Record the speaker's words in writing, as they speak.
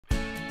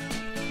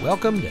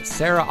Welcome to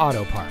Serra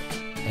Auto Park,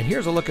 and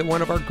here's a look at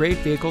one of our great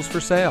vehicles for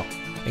sale.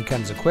 It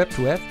comes equipped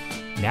with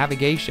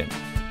navigation,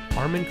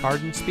 Harman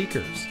Kardon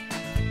speakers,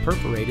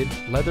 perforated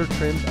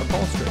leather-trimmed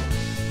upholstery,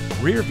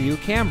 rear view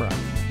camera,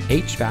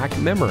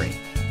 HVAC memory,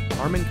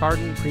 Harman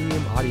Kardon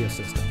premium audio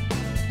system,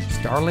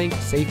 Starlink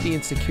safety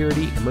and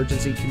security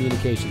emergency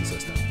communication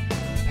system,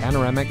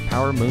 panoramic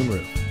power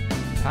moonroof,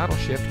 paddle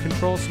shift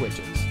control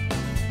switches,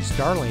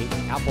 Starlink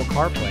Apple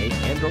CarPlay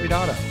Android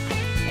Auto,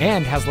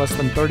 and has less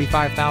than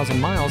 35,000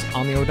 miles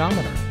on the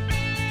odometer.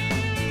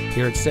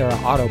 Here at Serra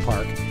Auto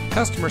Park,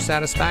 customer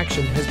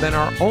satisfaction has been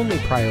our only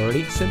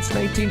priority since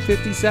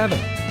 1957.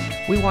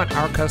 We want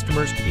our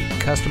customers to be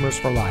customers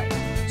for life,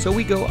 so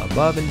we go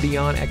above and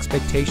beyond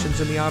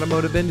expectations in the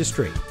automotive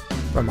industry.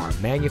 From our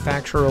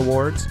manufacturer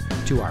awards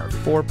to our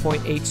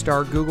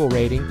 4.8-star Google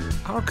rating,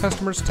 our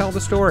customers tell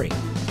the story.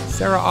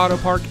 Serra Auto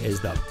Park is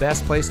the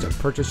best place to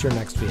purchase your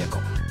next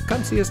vehicle.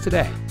 Come see us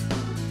today.